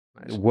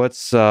Nice.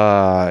 What's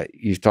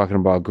you're talking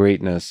about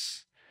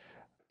greatness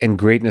and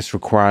greatness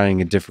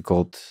requiring a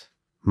difficult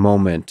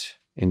moment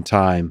in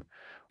time.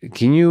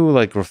 Can you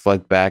like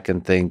reflect back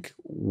and think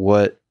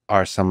what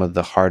are some of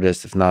the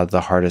hardest, if not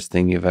the hardest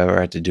thing you've ever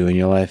had to do in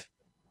your life?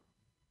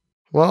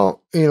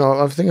 Well,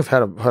 I think I've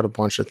had a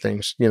bunch of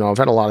things. I've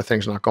had a lot of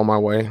things not go my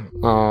way.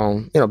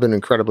 I've been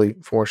incredibly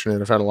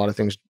fortunate. I've had a lot of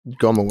things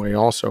go my way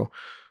also.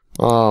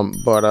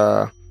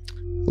 But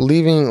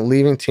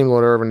leaving Team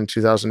Lord Irvin in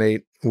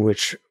 2008,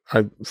 which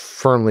I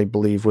firmly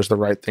believe was the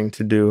right thing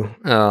to do,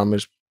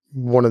 is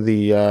one of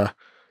the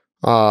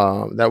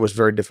that was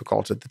very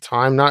difficult at the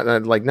time. Not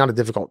not a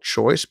difficult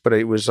choice, but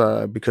it was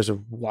because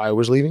of why I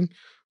was leaving.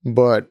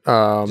 But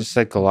Just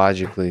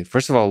psychologically.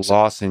 First of all,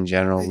 loss in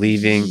general,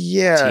 leaving a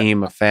yeah,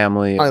 team, a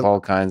family I of all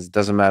kinds,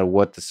 doesn't matter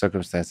what the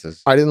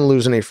circumstances. I didn't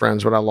lose any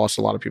friends, but I lost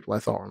a lot of people I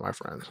thought were my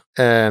friends.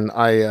 And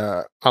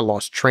I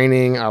lost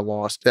training.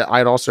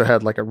 I'd also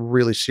had like a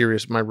really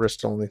serious, my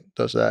wrist only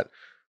does that.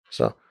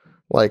 So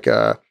like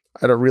I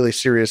had a really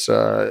serious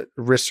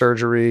wrist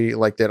surgery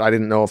like that. I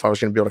didn't know if I was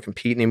going to be able to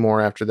compete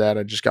anymore after that.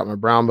 I just got my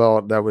brown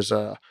belt. That was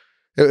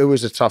it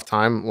was a tough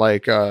time,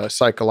 like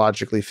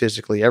psychologically,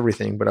 physically,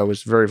 everything. But I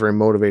was very, very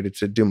motivated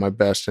to do my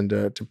best and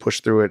to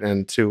push through it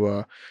and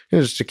to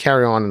just to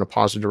carry on in a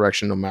positive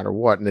direction, no matter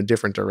what, in a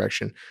different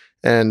direction.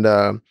 And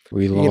Were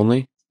you you know,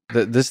 lonely?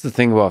 This is the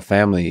thing about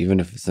family, even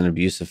if it's an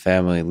abusive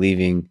family,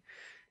 leaving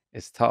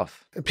is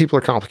tough. people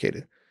are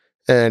complicated,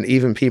 and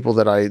even people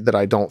that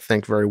I don't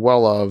think very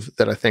well of,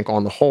 that I think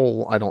on the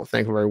whole I don't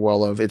think very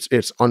well of.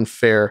 It's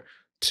unfair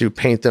to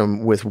paint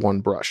them with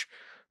one brush.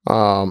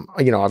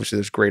 Obviously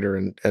there's greater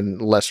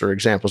and lesser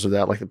examples of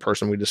that, like the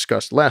person we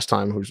discussed last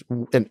time, who's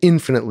an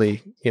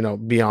infinitely,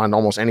 beyond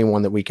almost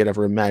anyone that we could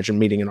ever imagine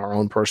meeting in our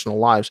own personal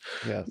lives.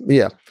 Yeah.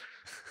 Yeah.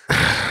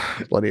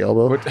 Bloody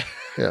elbow.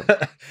 Yeah.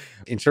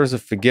 In terms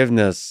of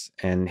forgiveness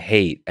and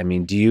hate, I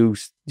mean, do you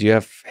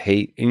have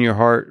hate in your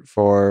heart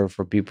for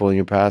people in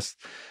your past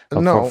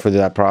No, for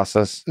that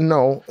process?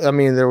 no. I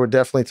mean, there were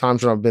definitely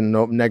times when I've been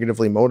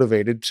negatively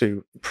motivated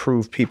to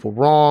prove people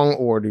wrong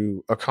or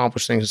to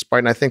accomplish things despite.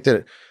 And I think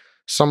that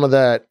some of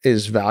that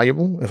is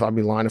valuable. If I'd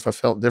be lying if I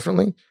felt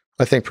differently.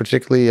 I think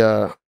particularly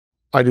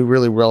I do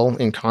really well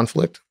in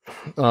conflict.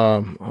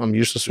 I'm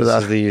useless for This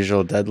that. is the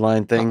usual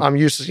deadline thing. I'm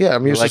used to, yeah,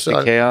 I'm You used like to,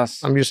 the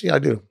chaos. yeah, I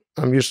do.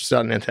 I'm used to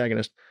an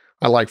antagonist.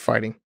 I like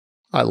fighting.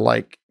 I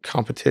like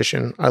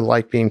competition. I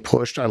like being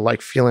pushed. I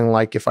like feeling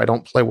like if I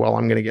don't play well,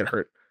 I'm going to get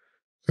hurt.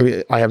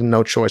 I have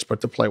no choice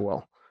but to play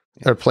well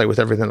or play with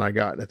everything I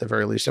got at the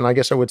very least. And I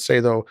guess I would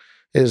say though,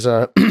 is,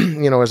 as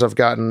I've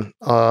gotten,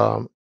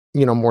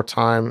 more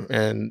time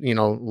and,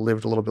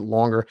 lived a little bit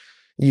longer,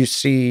 you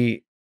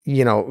see,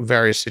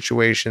 various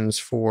situations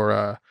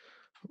for,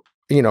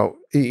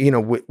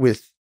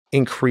 with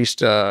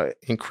increased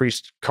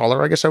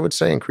color, I guess I would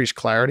say, increased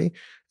clarity.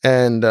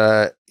 And,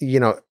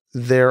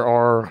 there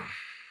are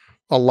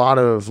a lot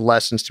of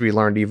lessons to be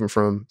learned even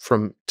from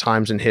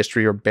times in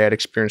history or bad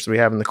experience that we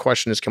have. And the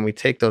question is, can we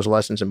take those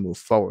lessons and move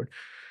forward?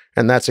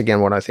 And that's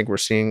again what I think we're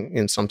seeing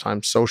in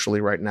sometimes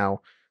socially right now.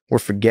 We're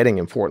forgetting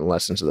important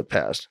lessons of the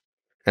past.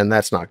 And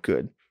that's not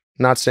good.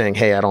 Not saying,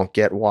 hey, I don't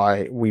get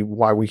why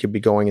we could be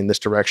going in this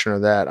direction or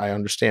that. I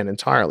understand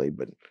entirely.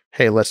 But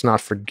hey, let's not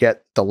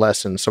forget the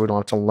lessons so we don't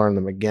have to learn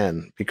them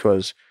again,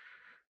 because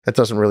that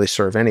doesn't really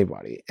serve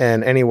anybody.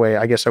 And anyway,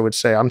 I guess I would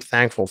say I'm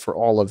thankful for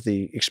all of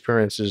the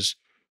experiences,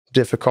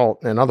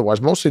 difficult and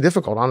otherwise, mostly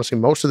difficult. Honestly,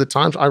 most of the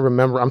times I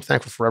remember, I'm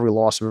thankful for every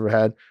loss I've ever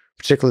had,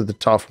 particularly the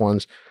tough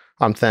ones.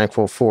 I'm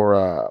thankful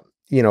for,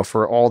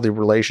 for all the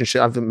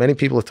relationships. Many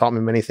people have taught me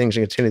many things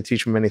and continue to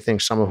teach me many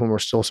things. Some of whom are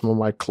still some of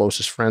my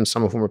closest friends.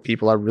 Some of whom are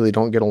people I really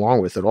don't get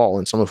along with at all.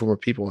 And some of whom are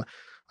people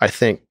I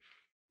think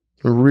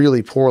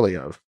really poorly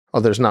of. Oh,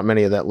 there's not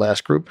many of that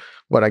last group.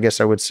 What I guess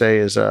I would say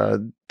is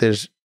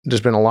there's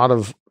been a lot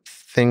of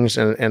things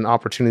and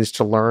opportunities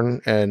to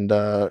learn and,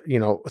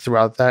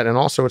 throughout that. And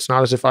also it's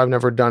not as if I've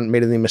never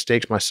made any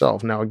mistakes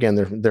myself. Now, again,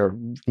 there are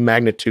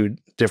magnitude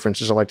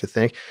differences, I like to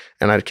think.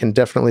 And I can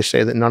definitely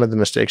say that none of the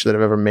mistakes that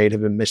I've ever made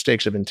have been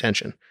mistakes of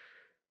intention.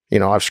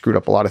 I've screwed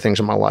up a lot of things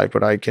in my life,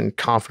 but I can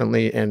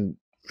confidently and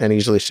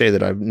easily say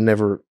that I've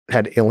never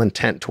had ill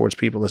intent towards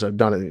people as I've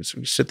done it. So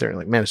you sit there and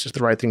like, man, it's just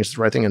the right thing. It's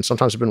the right thing. And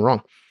sometimes I've been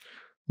wrong,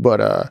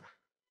 but,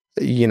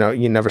 you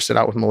never set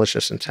out with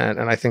malicious intent.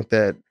 And I think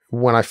that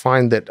when I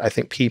find that I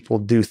think people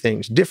do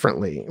things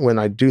differently, when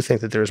I do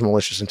think that there's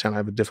malicious intent, I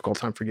have a difficult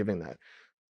time forgiving that.